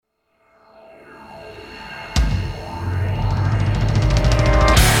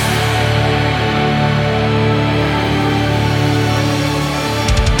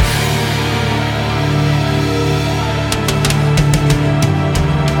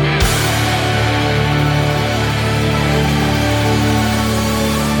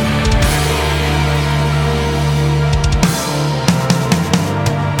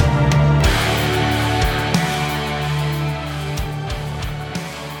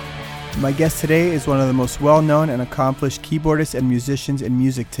My guest today is one of the most well-known and accomplished keyboardists and musicians in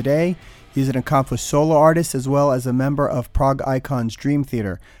music today. He's an accomplished solo artist as well as a member of Prog Icon's Dream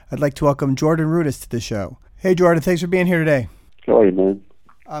Theater. I'd like to welcome Jordan Rudess to the show. Hey, Jordan, thanks for being here today. How are you, man?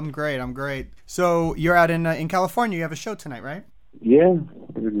 I'm great. So you're out in California. You have a show tonight, right? Yeah,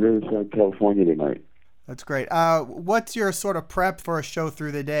 I'm in Riverside, California tonight. That's great. What's your sort of prep for a show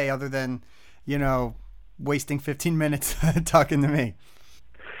through the day other than, wasting 15 minutes talking to me?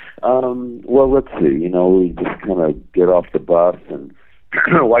 Well, let's see. We just kind of get off the bus and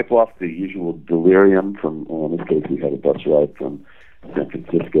wipe off the usual delirium from, in this case, we had a bus ride from San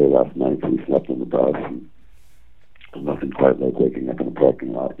Francisco last night, so we slept on the bus, and nothing quite like waking up in a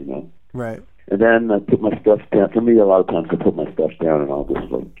parking lot, Right. And then I put my stuff down. For me, a lot of times I put my stuff down and I'll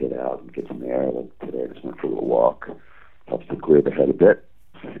just get out and get some air. Like today, I just went for a little walk. Helps to clear the head a bit.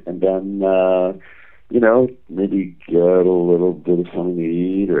 And then, maybe get a little bit of something to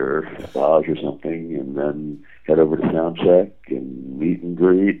eat or a massage or something, and then head over to sound check and meet and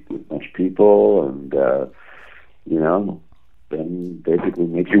greet with a bunch of people, and then basically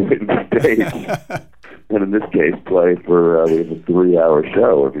make your way to the stage. And in this case, play for we have a 3-hour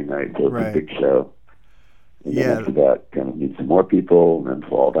show every night, so it's a big show. And then after that, kind of meet some more people, and then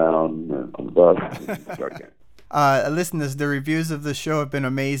fall down on the bus and start again. Listen, the reviews of the show have been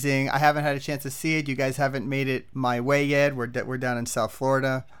amazing. I haven't had a chance to see it. You guys haven't made it my way yet. We're down in South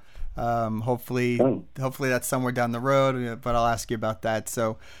Florida. Hopefully that's somewhere down the road, but I'll ask you about that.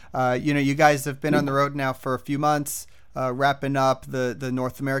 So, you guys have been on the road now for a few months, wrapping up the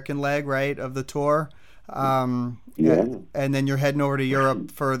North American leg, right, of the tour. And then you're heading over to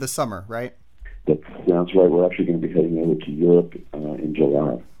Europe for the summer, right? That sounds right. We're actually going to be heading over to Europe in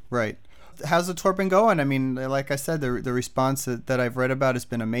July. Right. How's the tour been going? I mean, like I said, the response that I've read about has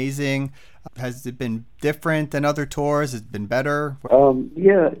been amazing. Has it been different than other tours? Has it been better?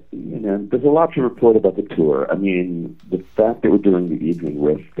 There's a lot to report about the tour. I mean, the fact that we're doing the evening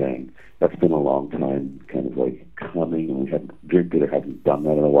riff thing, that's been a long time kind of coming, and Dream Theater hasn't done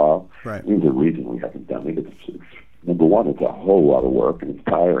that in a while. Right. There's a reason we haven't done it. It's number one, it's a whole lot of work, and it's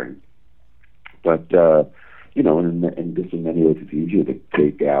tiring. But, and just in many ways, it's easier to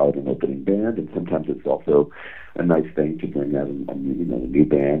take out an opening band, and sometimes it's also a nice thing to bring out a new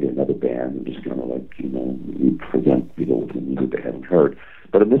band or another band and just kind of present people with the music they haven't heard.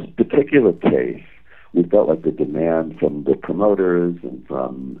 But in this particular case, we felt like the demand from the promoters and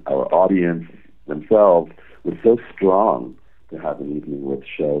from our audience themselves was so strong to have an evening with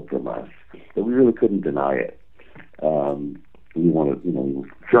show from us that we really couldn't deny it. We wanted, we were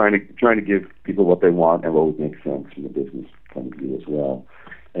trying to give people what they want and what would make sense from a business point of view as well.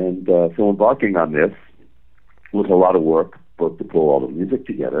 And so embarking on this was a lot of work, both to pull all the music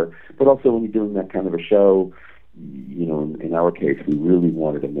together, but also when you're doing that kind of a show, in our case, we really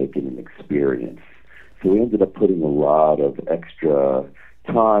wanted to make it an experience. So we ended up putting a lot of extra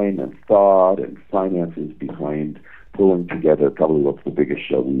time and thought and finances behind pulling together probably what's the biggest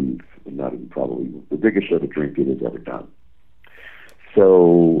show the biggest show that Dream Theater's ever done.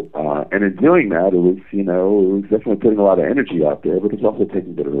 So, and in doing that, it was definitely putting a lot of energy out there, but it's also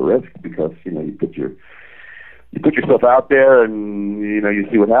taking a bit of a risk because, you put yourself out there and, you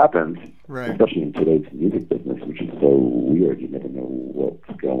see what happens. Right. Especially in today's music business, which is so weird. You never know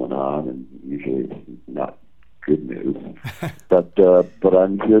what's going on, and usually it's not good news. But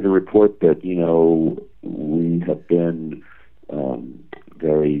I'm here to report that, we have been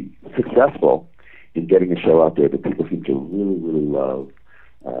very successful in getting a show out there that people seem to really, really love.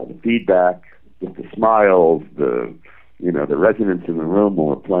 The feedback, just the smiles, the resonance in the room when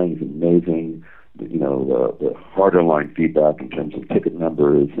we're playing is amazing. The harder line feedback in terms of ticket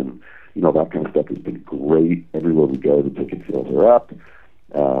numbers and, that kind of stuff has been great. Everywhere we go, the ticket sales are up.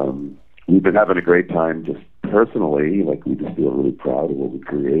 We've been having a great time just personally, we just feel really proud of what we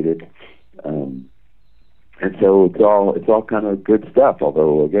created. And so it's all kind of good stuff,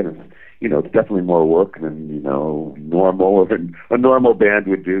 although, again, it's definitely more work than, a normal band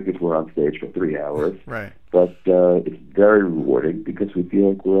would do because we're on stage for 3 hours. Right. But it's very rewarding because we feel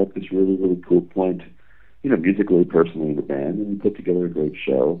like we're at this really, really cool point, musically, personally in the band, and we put together a great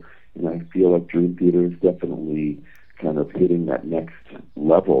show. And I feel like Dream Theater is definitely kind of hitting that next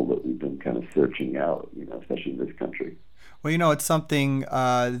level that we've been kind of searching out, especially in this country. Well, it's something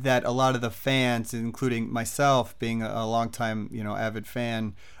that a lot of the fans, including myself, being a longtime, avid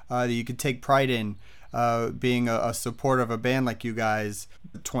fan, that you could take pride in. Being a supporter of a band like you guys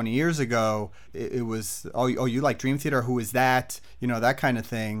 20 years ago, it was, you like Dream Theater? Who is that? That kind of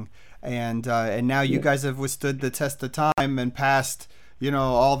thing. And now you guys have withstood the test of time and passed,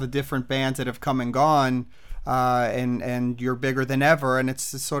 all the different bands that have come and gone. and you're bigger than ever, and it's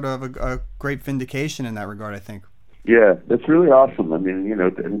sort of a great vindication in that regard, I think. Yeah, that's really awesome. I mean, you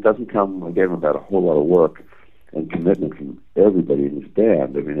know, and it doesn't come, again, without a whole lot of work and commitment from everybody in this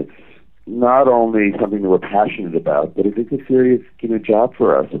band. I mean, it's not only something that we're passionate about, but it's a serious, you know, job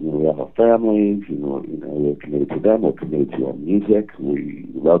for us. I mean, we all have families, we're committed to them, we're committed to our music, we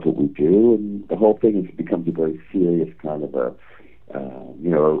love what we do, and the whole thing becomes a very serious kind of a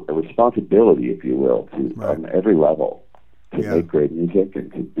responsibility, if you will, to on every level, to make great music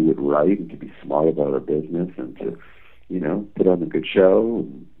and to do it right and to be smart about our business and to, you know, put on a good show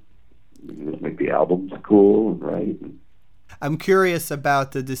and just make the albums cool and right. I'm curious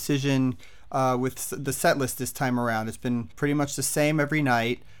about the decision with the set list this time around. It's been pretty much the same every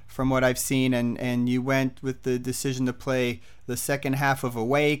night from what I've seen, and you went with the decision to play the second half of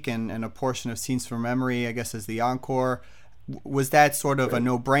Awake and a portion of Scenes from Memory, I guess, as the encore. Was that sort of a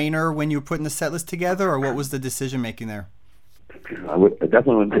no-brainer when you were putting the set list together, or what was the decision-making there? I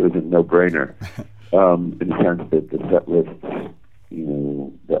definitely wouldn't say it was a no-brainer in the sense that the set lists, you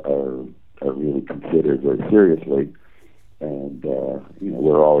know, that are really considered very seriously. And, you know,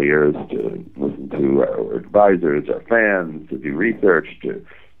 we're all ears to listen to our advisors, our fans, to do research, to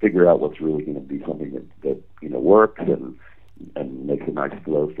figure out what's really going to be something that you know, works and makes a nice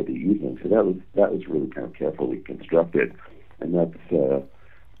flow for the evening. So that was really kind of carefully constructed. And that's,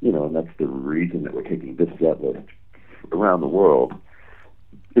 you know, and that's the reason that we're taking this set list around the world.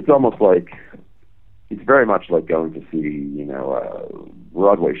 It's almost like, it's very much like going to see, you know, a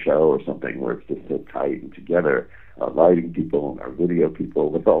Broadway show or something where it's just so tight and together. Our lighting people and our video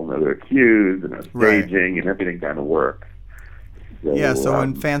people with all their cues and our staging and everything kind of works. So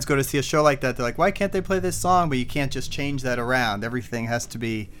when fans go to see a show like that, they're like, why can't they play this song? But you can't just change that around. Everything has to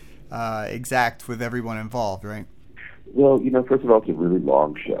be exact with everyone involved, right? Well, you know, first of all, it's a really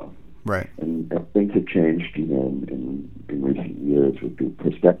long show. Right. And things have changed, you know, in recent years with the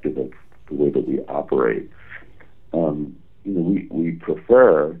perspective of the way that we operate. You know, we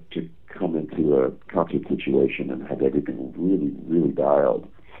prefer to come into a concert situation and have everything really, really dialed.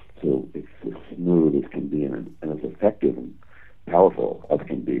 So it's as smooth as can be and as effective and powerful as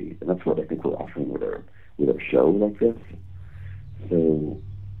can be. And that's what I think we're offering with our show like this. So,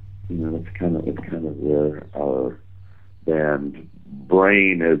 you know, it's kind of where our band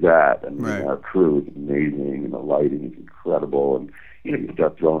brain is at, and our crew is amazing, and the lighting is incredible, and you know, you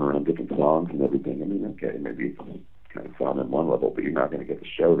start throwing around different songs and everything. I mean, okay, maybe it's kind of fun on one level, but you're not going to get the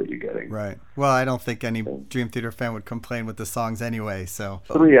show that you're getting. Right. Well, I don't think any Dream Theater fan would complain with the songs anyway. So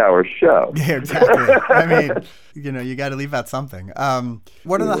 3-hour show. Yeah, exactly. I mean, you know, you got to leave out something.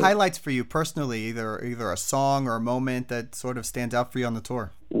 What are the highlights for you personally? Either a song or a moment that sort of stands out for you on the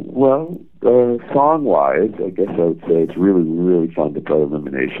tour? Well, song-wise, I guess I would say it's really, really fun to play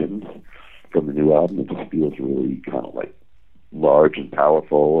Eliminations from the new album. It just feels really kind of like large and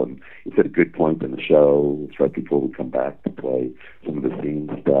powerful, and it's at a good point in the show. It's right before we come back to play some of the scene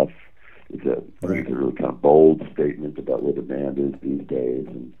stuff. I think it's a really kind of bold statement about where the band is these days,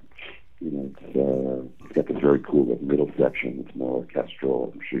 and you know, it's got this very cool like, middle section. It's more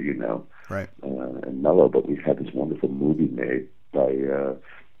orchestral, I'm sure you know, and mellow. But we've had this wonderful movie made by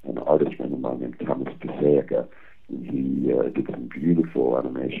an artist friend of mine named Thomas Pasaica. He did some beautiful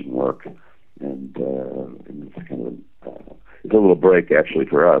animation work, and it's kind of it's a little break actually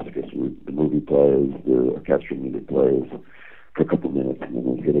for us because the movie plays, the orchestral music plays for a couple of minutes, and then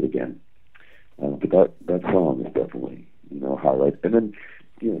we'll hit it again. But that song is definitely, you know, a highlight. And then,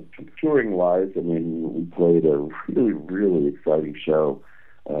 you know, touring wise, I mean, we played a really, really exciting show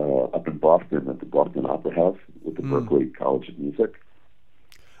up in Boston at the Boston Opera House with the Berklee College of Music.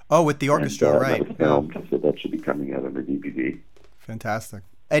 Oh, with the orchestra, right? That was filmed, so that should be coming out on the DVD. Fantastic.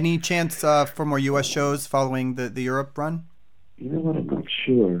 Any chance for more U.S. shows following the Europe run? You know what? I'm not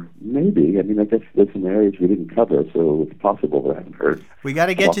sure. Maybe. I mean, I guess there's some areas we didn't cover, so it's possible that I haven't heard. We got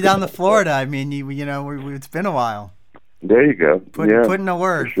to get you down to Florida. I mean, you know, it's been a while. There you go. Put in a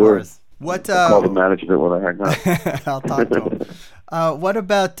word for us. What? I'll call the management when I hang up. I'll talk to him. What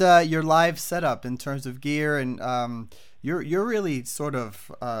about your live setup in terms of gear and? You're really sort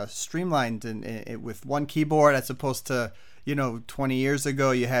of streamlined with one keyboard as opposed to, you know, 20 years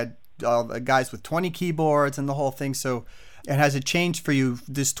ago you had guys with 20 keyboards and the whole thing. So, and has it changed for you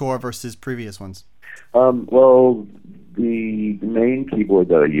this tour versus previous ones? Well, the main keyboard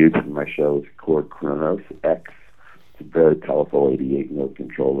that I use in my show is Chord Kronos X. It's a very powerful 88-note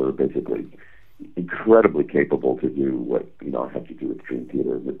controller, basically, incredibly capable to do what I have to do with Dream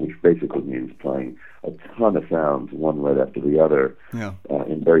Theater, which basically means playing a ton of sounds, one right after the other,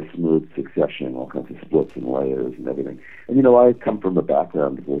 in very smooth succession, all kinds of splits and layers and everything. And I come from a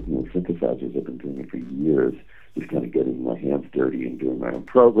background of working with synthesizers. I've been doing it for years, just kind of getting my hands dirty and doing my own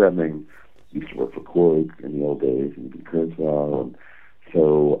programming. Used to work for Korg in the old days and even Kurzweil, and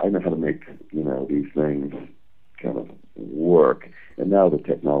so I know how to make these things kind of work. And now the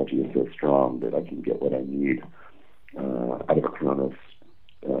technology is so strong that I can get what I need out of a Kronos,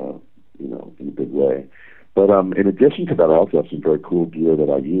 in a big way. But in addition to that, I also have some very cool gear that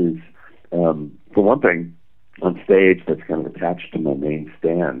I use. For one thing, on stage that's kind of attached to my main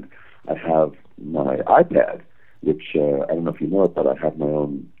stand, I have my iPad, which I don't know if you know it, but I have my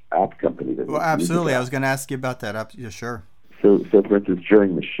own app company. Well, absolutely. I was going to ask you about that. Yeah, sure. So for instance,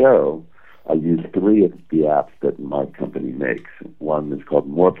 during the show, I use 3 of the apps that my company makes. One is called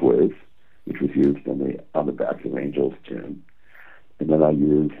MorphWiz, which was used on the Bats and Angels tune. And then I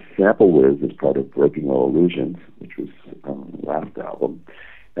use SampleWiz as part of Breaking All Illusions, which was on the last album.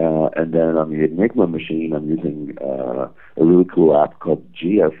 And then on the Enigma machine, I'm using a really cool app called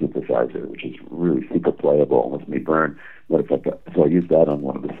Geosynthesizer, which is really super playable and lets me burn. So I use that on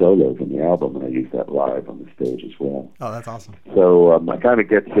one of the solos in the album, and I use that live on the stage as well. Oh, that's awesome. So I kind of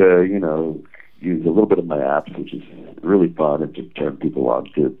get to, use a little bit of my apps, which is really fun, and to turn people on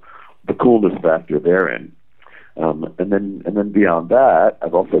to the coolness factor therein. And then beyond that,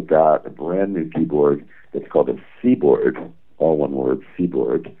 I've also got a brand new keyboard that's called a Seaboard, all one word,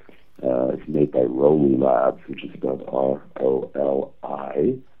 Seaboard. It's made by Roli Labs, which is spelled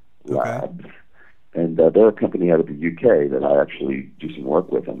R-O-L-I Labs. Okay. And they're a company out of the UK that I actually do some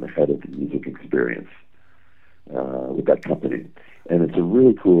work with. I'm the head of the music experience with that company. And it's a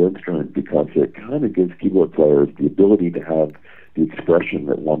really cool instrument because it kind of gives keyboard players the ability to have the expression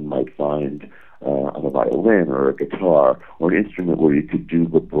that one might find on a violin or a guitar, or an instrument where you could do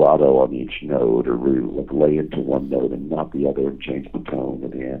vibrato on each note, or really lay into one note and not the other and change the tone or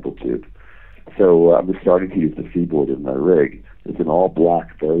the amplitude. So I'm just starting to use the Seaboard in my rig. It's an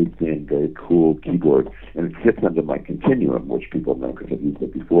all-black, very thin, very cool keyboard, and it sits under my Continuum, which people know because I've used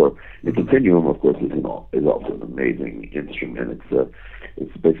it before. The Continuum, of course, is also an amazing instrument.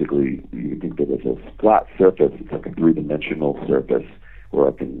 It's basically, you can think of it as a flat surface. It's like a three-dimensional surface where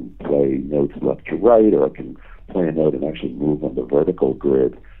I can play notes left to right, or I can play a note and actually move on the vertical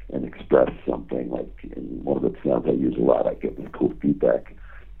grid and express something. Like in one of the sounds I use a lot, I get this cool feedback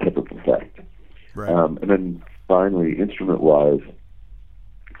type of effect. Right. And then finally, instrument-wise,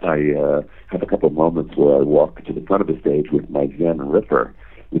 I have a couple of moments where I walk to the front of the stage with my Zen Riffer,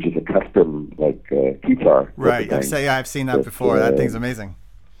 which is a custom guitar. Right. I've seen that before. That thing's amazing.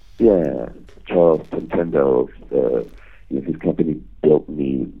 Yeah, Charles Nintendo, his company built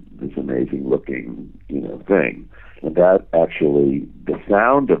me this amazing looking thing, and that actually, the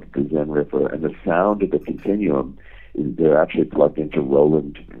sound of the Zen Riffer and the sound of the Continuum they're actually plugged into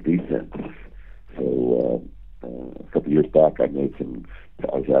Roland V-Synths. So a couple of years back, I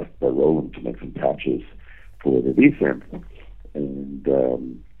was asked by Roland to make some patches for the V-Synth, and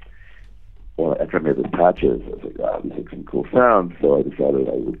after I made those patches, I was like, wow, these are some cool sounds. So I decided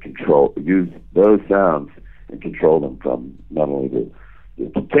I would use those sounds and control them from not only the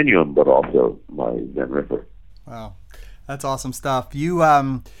Continuum but also my Zen Riffer. Wow, that's awesome stuff. You've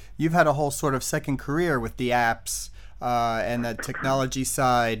had a whole sort of second career with the apps and that technology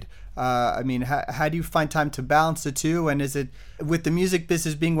side. How do you find time to balance the two? And is it, with the music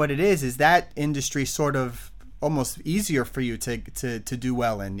business being what it is that industry sort of almost easier for you to do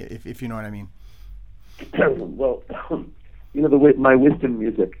well in, if you know what I mean? Well, my Wisdom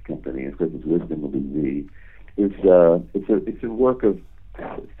Music company, of course, it's Wisdom with a Z. It's a work of,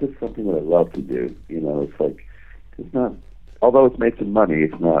 it's just something that I love to do. It's not, although it's made some money,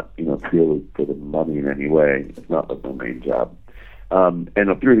 it's not, purely for the money in any way. It's not like my main job. And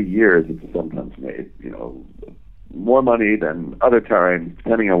through the years, it's sometimes made, more money than other times,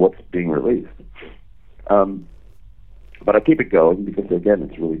 depending on what's being released. But I keep it going because, again,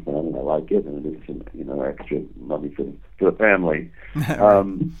 it's really fun and I like it, and it is some, extra money for the family.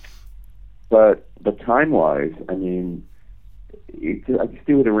 But time-wise, I just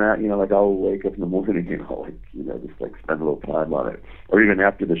do it around, I'll wake up in the morning, just spend a little time on it. Or even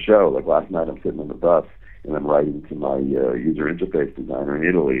after the show, like last night I'm sitting on the bus and I'm writing to my user interface designer in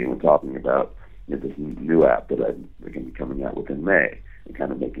Italy, and we're talking about this new app that we're going to be coming out with in May, and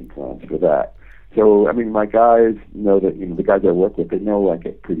kind of making plans for that. So, my guys know that, the guys I work with, they know I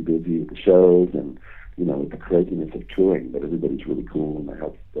get pretty busy with the shows and, with the craziness of touring, but everybody's really cool, and I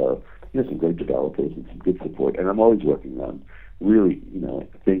have, some great developers and some good support. And I'm always working on really,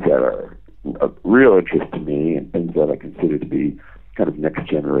 things that are of real interest to me and things that I consider to be kind of next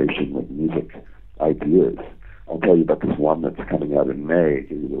generation like music ideas. I'll tell you about this one that's coming out in May.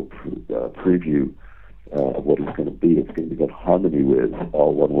 Give you a little preview of what it's going to be. It's going to be called Harmony With,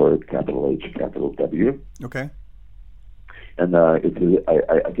 all one word, capital H, capital W. Okay. And I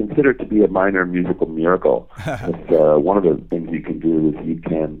consider it to be a minor musical miracle. One of the things you can do is you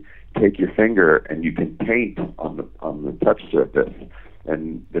can take your finger and you can paint on the touch surface,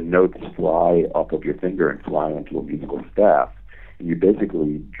 and the notes fly off of your finger and fly onto a musical staff. And you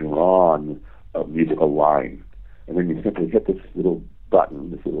basically drawn a musical line. And then you simply hit this little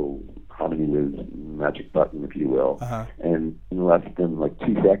button, this little Harmony With magic button, if you will. And in less than like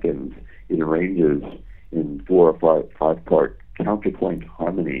 2 seconds, it arranges in 4 or 5 part counterpoint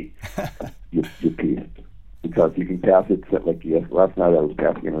harmony your piece. Because you can pass it, like last night I was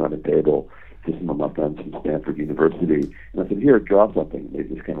passing it around a table to some of my friends from Stanford University, and I said, here, draw something. They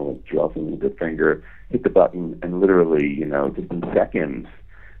just kind of like draw something with their finger, hit the button, and literally, just in seconds,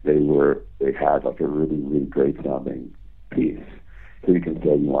 they had like a really, really great sounding piece. So you can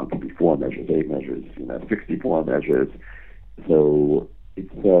say you want it to be 4 measures, 8 measures, 64 measures. So it's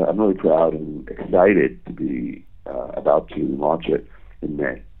I'm really proud and excited to be about to launch it in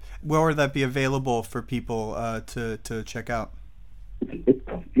May. Where would that be available for people to check out?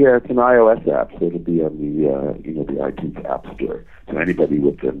 It's an iOS app, so it'll be on the iTunes App Store. So anybody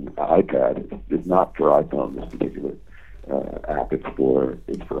with an iPad, it's not for iPhone. This particular app, it's for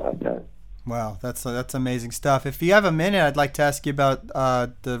iPad. Wow, that's amazing stuff. If you have a minute, I'd like to ask you about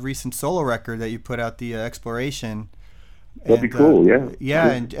the recent solo record that you put out, the Exploration. That'd be cool, yeah. Yeah,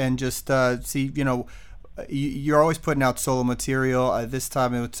 and just see, you're always putting out solo material. This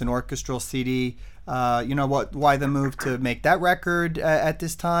time it's an orchestral CD. Why the move to make that record at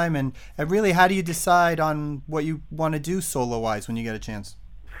this time, and really, how do you decide on what you want to do solo-wise when you get a chance?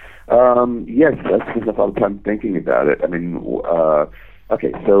 Yes, I spent a lot of time thinking about it. I mean,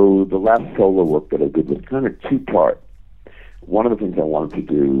 okay, so the last solo work that I did was kind of 2-part. One of the things I wanted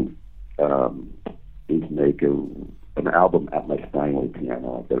to do is make an album at my Steinway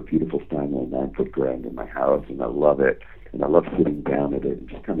piano. I've got a beautiful Steinway 9-foot grand in my house, and I love it. And I love sitting down at it and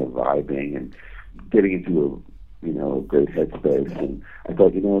just kind of vibing and getting into a great headspace. And I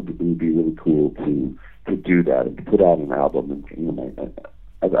thought, it would be really cool to do that and to put out an album. And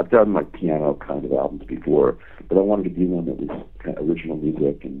I've done like piano kind of albums before, but I wanted to do one that was kind of original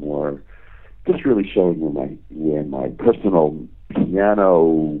music and more just really showing where my personal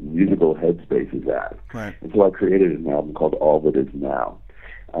piano musical headspace is at. Right. And so I created an album called All That Is Now.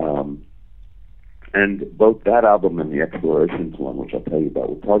 And both that album and the Explorations one, which I'll tell you about,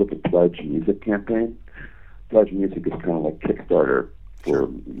 were part of the Pledge Music campaign. Pledge Music is kind of like Kickstarter for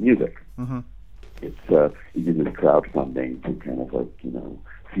music. Mm-hmm. It's you do this crowdfunding to kind of like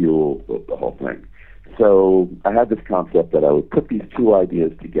fuel the whole thing. So I had this concept that I would put these 2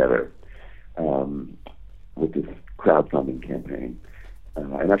 ideas together with this crowdfunding campaign,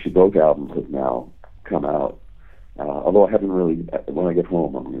 and actually both albums have now come out. Although I haven't really, when I get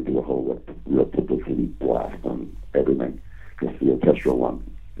home, I'm going to do a whole real publicity blast on everything, because the orchestral one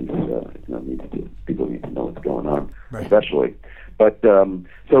is, people need to know what's going on, right. Especially. But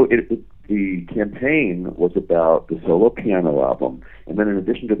so the campaign was about the solo piano album, and then in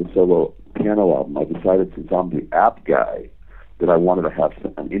addition to the solo piano album, I decided, since I'm the app guy, that I wanted to have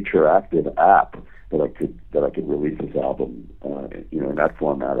an interactive app that I could release this album, in that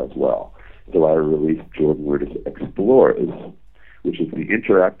format as well. So I released Jordan Rudess Explores, which is the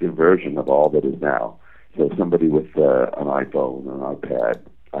interactive version of All That Is Now. So somebody with an iPhone or an iPad,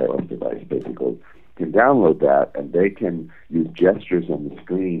 iOS device, basically, can download that, and they can use gestures on the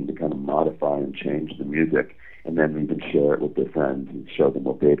screen to kind of modify and change the music, and then even share it with their friends and show them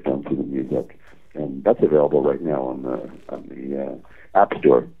what they've done to the music. And that's available right now on the App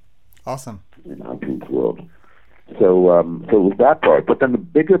Store. Awesome. In iTunes World. So it was that part. But then the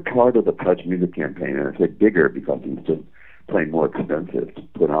bigger part of the Pledge Music campaign, and I say bigger because it was just plain more expensive to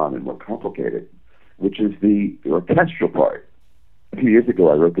put on and more complicated, which is the orchestral part. A few years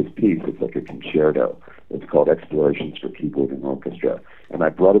ago, I wrote this piece. It's like a concerto. It's called Explorations for Keyboard and Orchestra. And I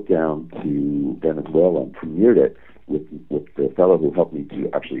brought it down to Venezuela and premiered it with the fellow who helped me to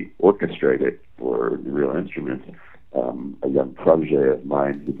actually orchestrate it for the real instruments, a young protege of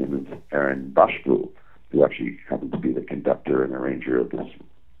mine. His name is Aaron Bashbu, who actually happened to be the conductor and arranger of this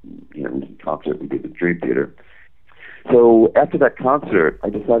recent concert we did at Dream Theater. So after that concert, I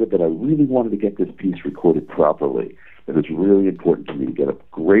decided that I really wanted to get this piece recorded properly. That it's really important to me to get a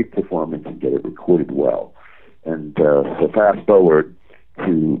great performance and get it recorded well. And so fast forward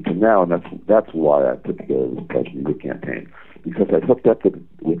to now, and that's why I put together this Pledge Music campaign, because I hooked up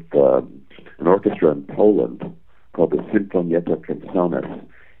with an orchestra in Poland called the Sinfonietta Canzones,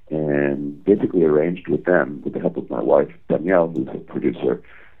 and basically arranged with them, with the help of my wife, Danielle, who's a producer,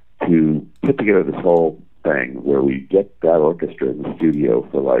 to put together this whole thing where we get that orchestra in the studio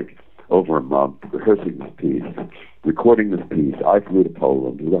for like over a month, rehearsing this piece, recording this piece. I flew to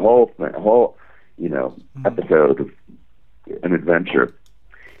Poland, the whole episode of an adventure.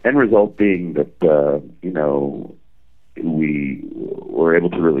 End result being that, we were able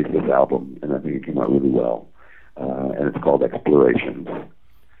to release this album, and I think it came out really well. And it's called Explorations.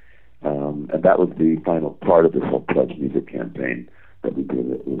 And that was the final part of this whole Pledge Music campaign that we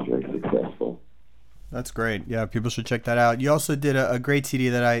did. It was very successful. That's great. Yeah, people should check that out. You also did a great CD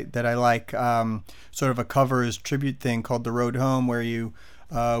that I like, sort of a covers tribute thing called The Road Home, where you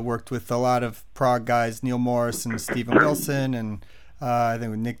worked with a lot of prog guys, Neil Morris and Steven Wilson, and I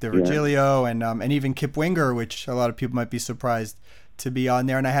think with Nick DiVirgilio, and even Kip Winger, which a lot of people might be surprised to be on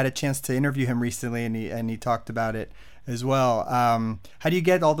there. And I had a chance to interview him recently, and he talked about it as well. How do you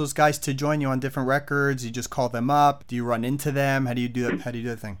get all those guys to join you on different records? You just call them up? Do you run into them? How do you do that? How do you do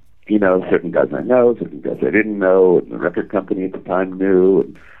the thing? Certain guys I know, certain guys I didn't know, and the record company at the time knew,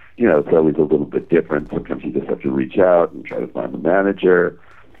 and it's always a little bit different. Sometimes you just have to reach out and try to find the manager.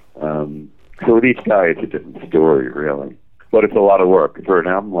 So with each guy, it's a different story, really. But it's a lot of work for an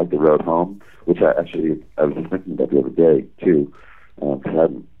album like The Road Home, which I was just thinking about the other day too, because I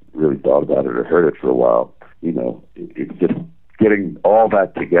hadn't really thought about it or heard it for a while. It's just getting all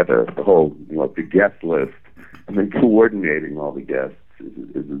that together, the whole, the guest list, and then coordinating all the guests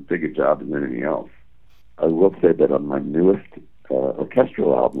is as big a job as anything else. I will say that on my newest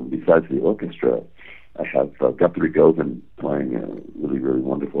orchestral album, besides the orchestra, I have Guthrie Govan playing a really, really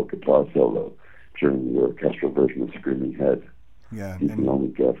wonderful guitar solo during the orchestral version of Screaming Head. Yeah, he's the only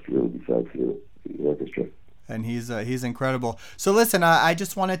guest really besides the orchestra. And he's incredible. So listen, I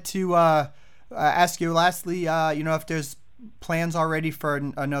just wanted to ask you lastly, if there's plans already for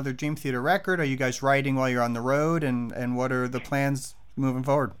another Dream Theater record. Are you guys writing while you're on the road, and what are the plans moving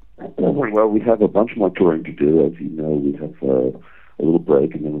forward? Well, we have a bunch more touring to do. As you know, we have a little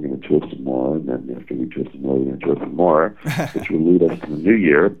break, and then we're going to tour some more, and then after we tour some more, we're going to tour some more, which will lead us to the new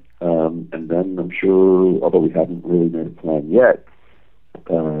year. And then I'm sure, although we haven't really made a plan yet,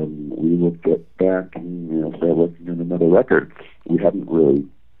 we will get back and start working on another record. We haven't really,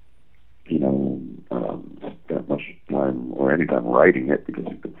 spent much time or any time writing it because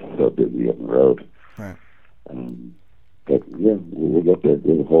we've been so busy on the road. Right. But yeah, we'll get there.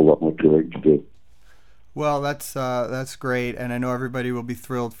 There's a whole lot more touring to do. Well, that's great, and I know everybody will be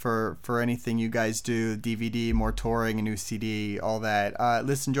thrilled for anything you guys do, DVD, more touring, a new CD, all that.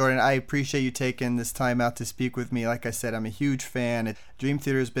 Listen, Jordan, I appreciate you taking this time out to speak with me. Like I said, I'm a huge fan. Dream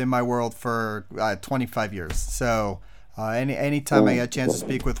Theater has been my world for 25 years, so any time I get a chance to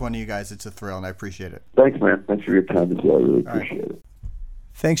speak with one of you guys, it's a thrill, and I appreciate it. Thanks, man. Thanks for your time as well. I really appreciate it.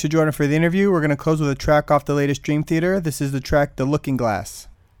 Thanks to Jordan for the interview. We're going to close with a track off the latest Dream Theater. This is the track The Looking Glass.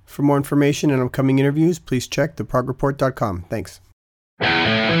 For more information and upcoming interviews, please check theprogreport.com. Thanks.